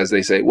 because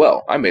they say,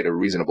 well, I made a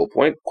reasonable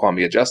point.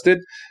 Kwame adjusted.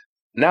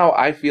 Now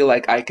I feel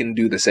like I can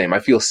do the same. I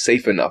feel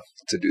safe enough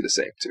to do the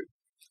same too.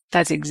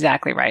 That's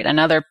exactly right.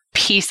 Another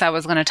piece I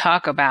was going to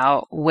talk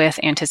about with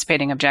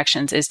anticipating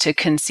objections is to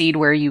concede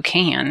where you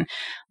can,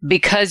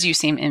 because you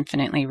seem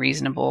infinitely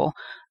reasonable.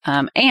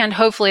 And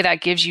hopefully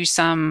that gives you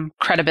some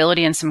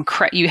credibility and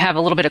you have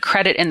a little bit of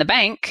credit in the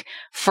bank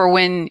for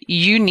when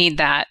you need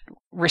that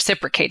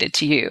reciprocated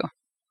to you.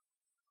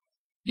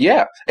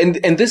 Yeah. And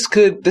this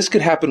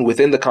could happen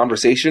within the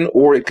conversation,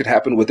 or it could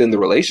happen within the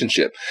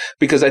relationship.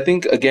 Because I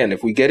think, again,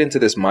 if we get into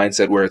this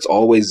mindset where it's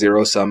always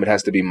zero sum, it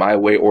has to be my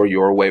way or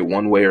your way,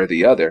 one way or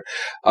the other,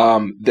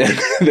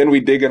 then we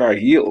dig in our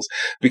heels.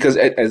 Because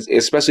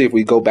especially if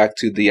we go back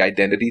to the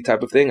identity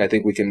type of thing, I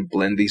think we can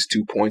blend these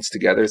 2 points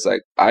together. It's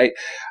like,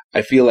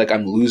 I feel like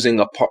I'm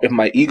losing a part. If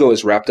my ego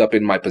is wrapped up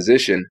in my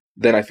position,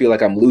 then I feel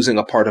like I'm losing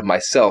a part of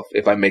myself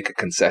if I make a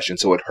concession.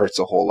 So it hurts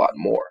a whole lot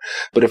more.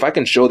 But if I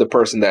can show the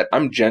person that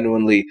I'm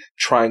genuinely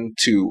trying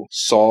to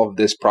solve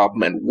this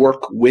problem and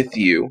work with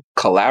you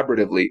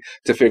collaboratively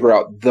to figure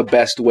out the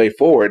best way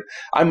forward,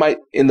 I might,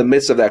 in the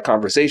midst of that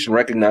conversation,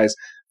 recognize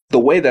the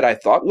way that I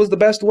thought was the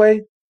best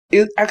way,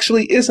 it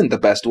actually isn't the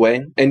best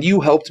way. And you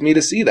helped me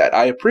to see that.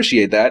 I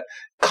appreciate that.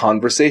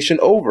 Conversation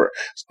over.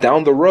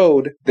 Down the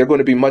road, they're going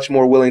to be much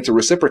more willing to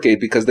reciprocate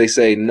because they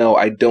say, no,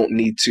 I don't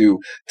need to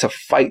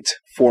fight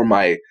for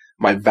my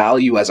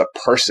value as a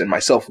person. My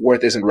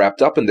self-worth isn't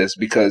wrapped up in this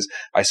because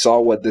I saw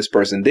what this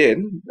person did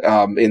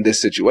in this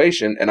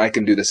situation, and I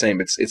can do the same.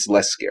 It's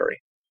less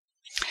scary.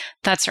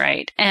 That's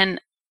right.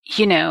 And,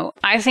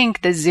 I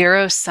think the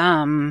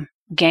zero-sum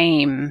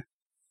game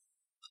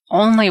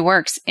only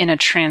works in a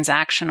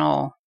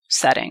transactional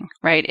setting,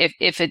 right?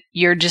 If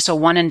you're just a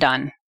one and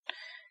done,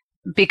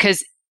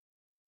 because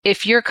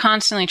if you're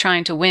constantly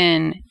trying to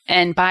win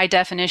and by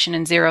definition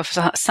in zero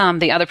sum,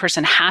 the other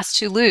person has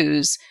to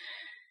lose,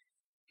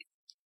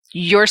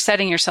 you're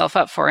setting yourself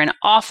up for an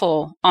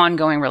awful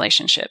ongoing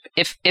relationship,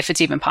 if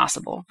it's even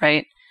possible,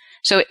 right?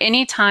 So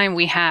anytime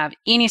we have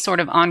any sort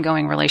of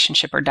ongoing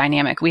relationship or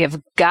dynamic, we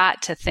have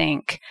got to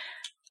think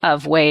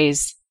of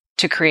ways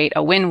to create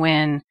a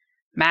win-win,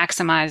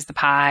 maximize the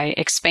pie,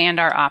 expand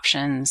our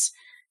options,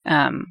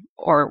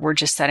 or we're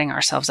just setting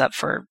ourselves up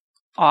for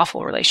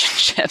awful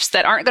relationships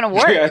that aren't going to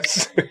work.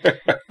 Yes.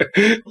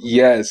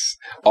 Yes.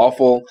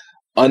 Awful,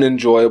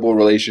 unenjoyable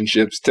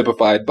relationships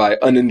typified by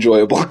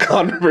unenjoyable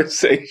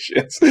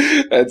conversations.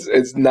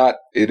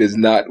 It is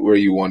not where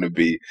you want to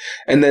be.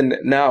 And then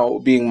now,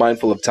 being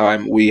mindful of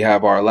time, we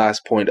have our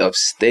last point of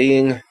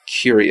staying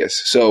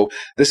curious. So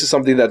this is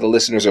something that the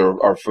listeners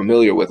are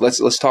familiar with.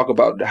 Let's talk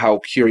about how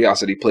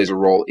curiosity plays a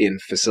role in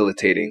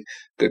facilitating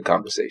good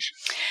conversation.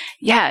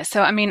 Yeah.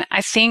 So,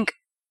 I think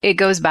it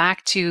goes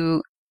back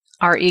to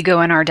our ego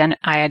and our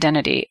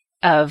identity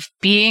of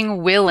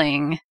being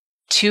willing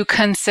to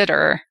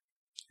consider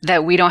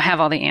that we don't have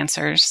all the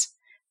answers,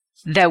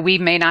 that we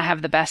may not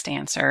have the best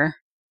answer,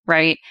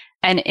 right?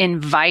 And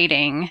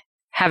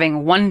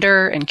having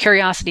wonder and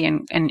curiosity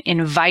and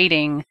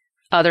inviting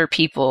other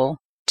people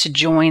to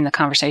join the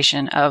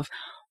conversation of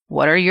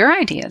what are your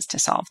ideas to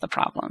solve the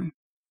problem,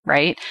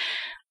 right?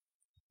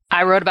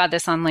 I wrote about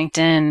this on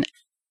LinkedIn.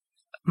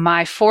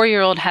 My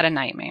 4-year-old had a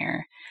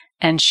nightmare,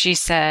 and she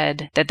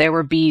said that there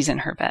were bees in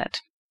her bed.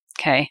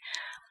 Okay.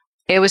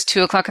 It was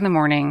 2:00 in the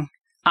morning.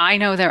 I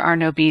know there are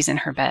no bees in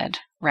her bed,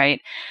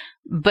 right?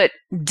 But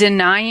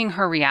denying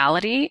her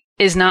reality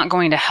is not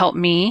going to help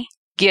me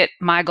get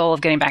my goal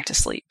of getting back to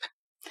sleep.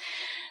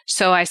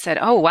 So I said,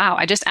 oh, wow.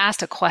 I just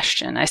asked a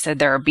question. I said,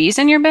 there are bees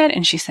in your bed?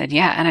 And she said,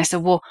 yeah. And I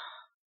said, well,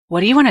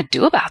 what do you want to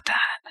do about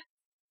that?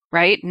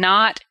 Right?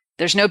 Not,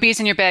 there's no bees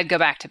in your bed, go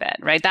back to bed,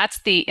 right?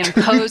 That's the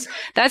impose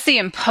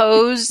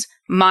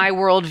my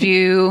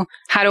worldview.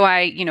 How do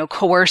I,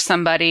 coerce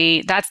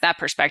somebody? That's that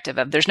perspective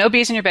of there's no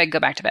bees in your bed, go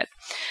back to bed.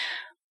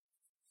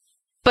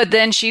 But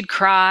then she'd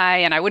cry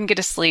and I wouldn't get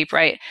to sleep,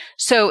 right?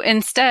 So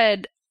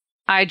instead,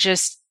 I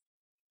just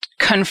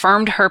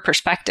confirmed her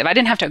perspective. I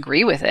didn't have to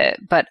agree with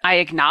it, but I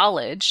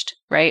acknowledged,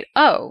 right?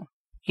 Oh,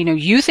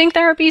 you think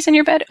there are bees in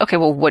your bed? Okay,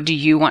 well, what do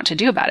you want to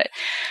do about it?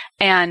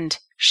 And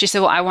she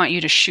said, well, I want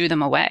you to shoo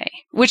them away,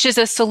 which is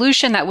a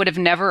solution that would have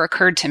never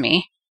occurred to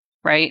me,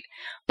 right?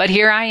 But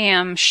here I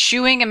am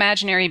shooing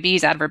imaginary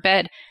bees out of her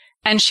bed,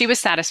 and she was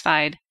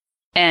satisfied.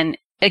 And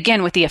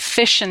again, with the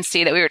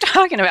efficiency that we were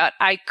talking about,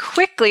 I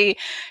quickly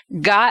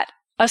got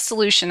a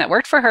solution that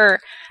worked for her.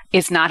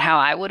 It's not how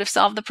I would have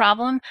solved the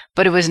problem,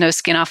 but it was no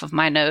skin off of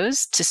my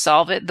nose to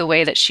solve it the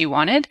way that she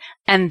wanted.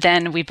 And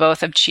then we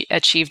both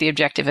achieved the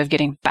objective of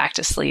getting back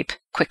to sleep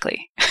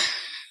quickly.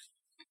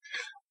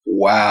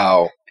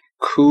 Wow.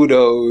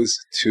 Kudos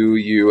to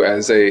you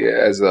as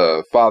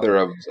a father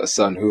of a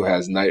son who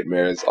has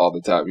nightmares all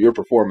the time. Your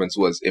performance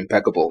was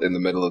impeccable in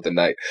the middle of the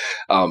night.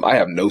 I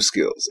have no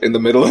skills in the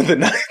middle of the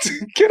night.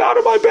 Get out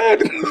of my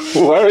bed.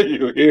 Why are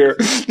you here?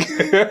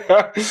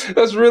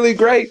 That's really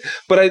great.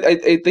 But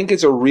I think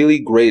it's a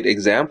really great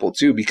example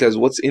too, because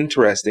what's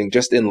interesting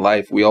just in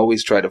life, we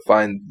always try to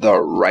find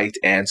the right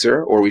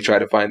answer or we try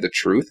to find the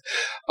truth.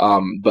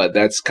 But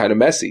that's kind of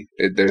messy.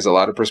 There's a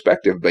lot of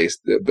perspective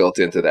built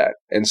into that.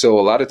 And so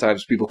a lot of times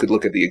people could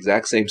look at the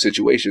exact same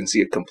situation, see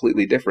it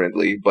completely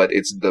differently, but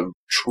it's the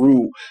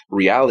true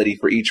reality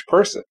for each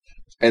person.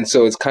 And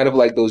so it's kind of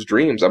like those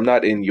dreams. I'm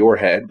not in your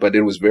head, but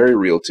it was very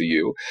real to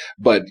you.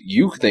 But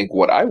you think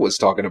what I was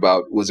talking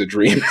about was a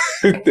dream.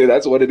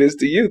 That's what it is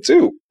to you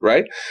too,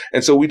 right?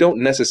 And so we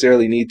don't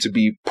necessarily need to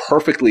be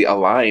perfectly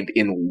aligned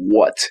in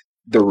what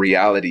the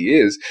reality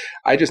is.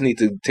 I just need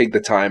to take the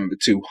time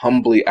to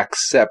humbly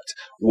accept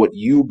what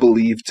you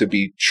believe to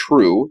be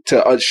true,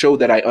 to show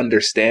that I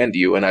understand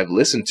you and I've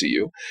listened to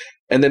you.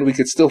 And then we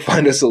could still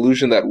find a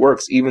solution that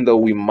works, even though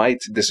we might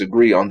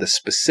disagree on the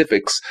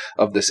specifics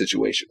of the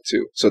situation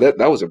too. So that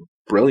was a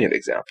brilliant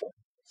example.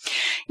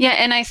 Yeah.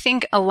 And I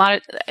think a lot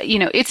of,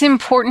 it's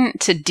important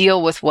to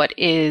deal with what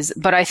is,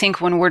 but I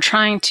think when we're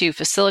trying to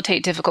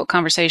facilitate difficult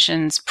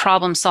conversations,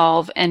 problem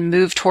solve, and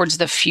move towards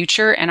the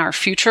future and our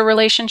future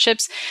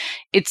relationships,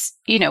 it's,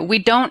 we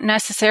don't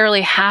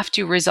necessarily have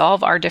to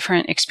resolve our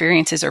different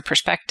experiences or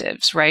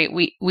perspectives, right?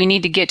 We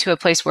need to get to a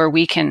place where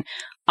we can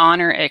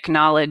honor,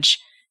 acknowledge,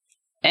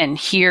 and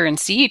hear and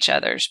see each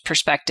other's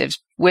perspectives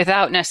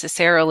without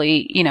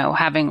necessarily,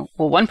 having,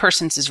 well, one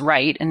person's is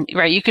right. And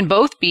right, you can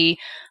both be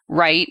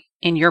right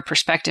in your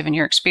perspective and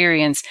your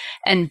experience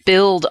and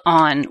build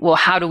on, well,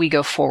 how do we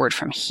go forward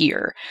from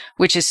here?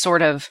 Which is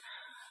sort of,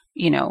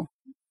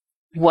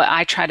 what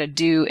I try to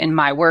do in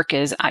my work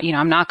is,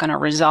 I'm not going to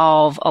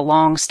resolve a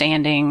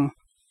long-standing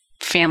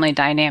family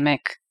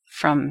dynamic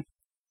from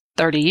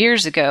 30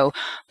 years ago,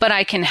 but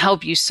I can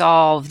help you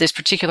solve this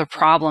particular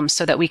problem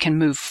so that we can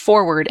move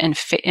forward and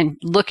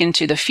look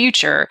into the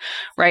future,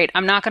 right?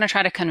 I'm not going to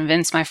try to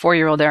convince my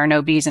 4-year-old there are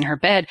no bees in her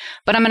bed,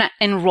 but I'm going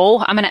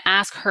to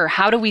ask her,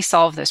 how do we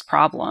solve this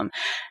problem?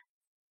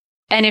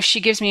 And if she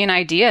gives me an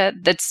idea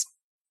that's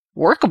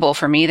workable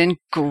for me, then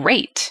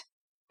great,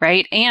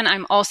 right? And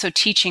I'm also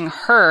teaching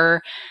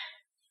her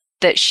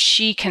that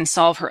she can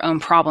solve her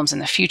own problems in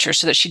the future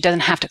so that she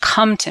doesn't have to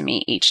come to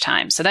me each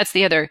time. So that's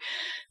the other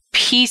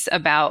piece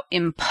about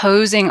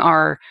imposing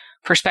our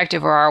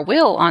perspective or our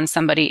will on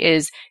somebody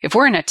is, if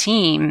we're in a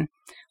team,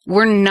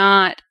 we're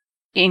not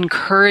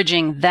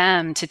encouraging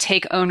them to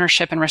take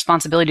ownership and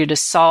responsibility to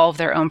solve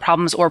their own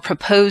problems or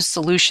propose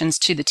solutions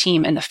to the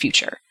team in the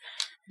future.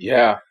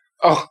 Yeah.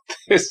 Oh,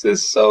 this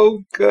is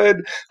so good.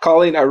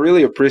 Colleen, I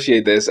really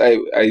appreciate this. I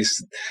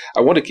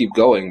want to keep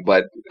going,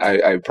 but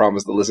I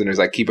promise the listeners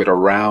I keep it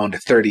around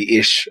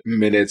 30-ish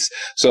minutes.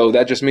 So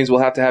that just means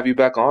we'll have to have you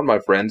back on, my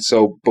friend.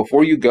 So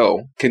before you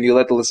go, can you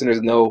let the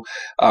listeners know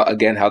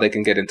again how they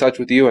can get in touch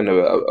with you and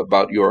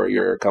about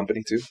your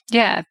company too?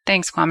 Yeah,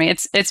 thanks, Kwame.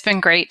 It's been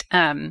great.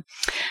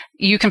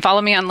 You can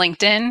follow me on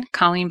LinkedIn,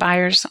 Colleen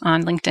Byers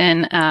on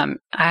LinkedIn.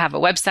 I have a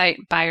website,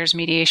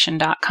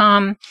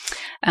 byersmediation.com.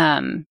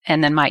 And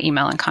then my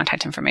email and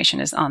contact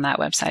information is on that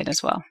website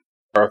as well.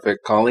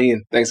 Perfect.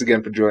 Colleen, thanks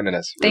again for joining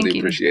us. Thank Really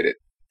you. Appreciate it.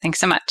 Thanks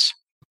so much.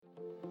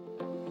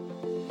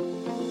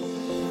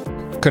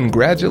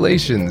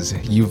 Congratulations!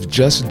 You've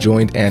just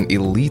joined an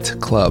elite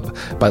club.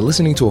 By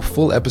listening to a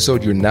full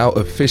episode, you're now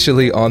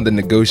officially on the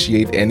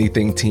Negotiate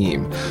Anything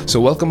team.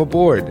 So welcome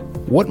aboard.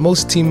 What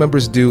most team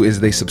members do is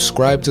they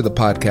subscribe to the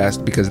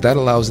podcast because that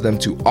allows them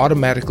to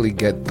automatically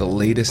get the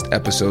latest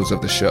episodes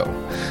of the show.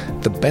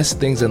 The best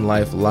things in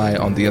life lie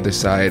on the other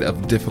side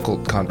of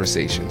difficult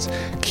conversations.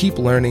 Keep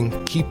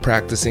learning, keep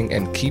practicing,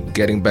 and keep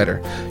getting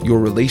better. Your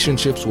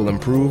relationships will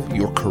improve,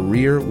 your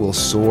career will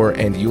soar,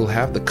 and you'll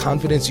have the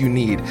confidence you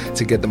need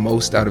to get the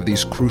most out of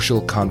these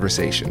crucial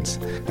conversations.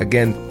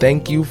 Again,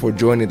 thank you for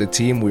joining the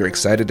team. We're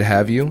excited to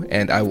have you,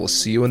 and I will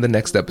see you in the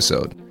next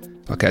episode.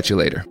 I'll catch you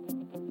later.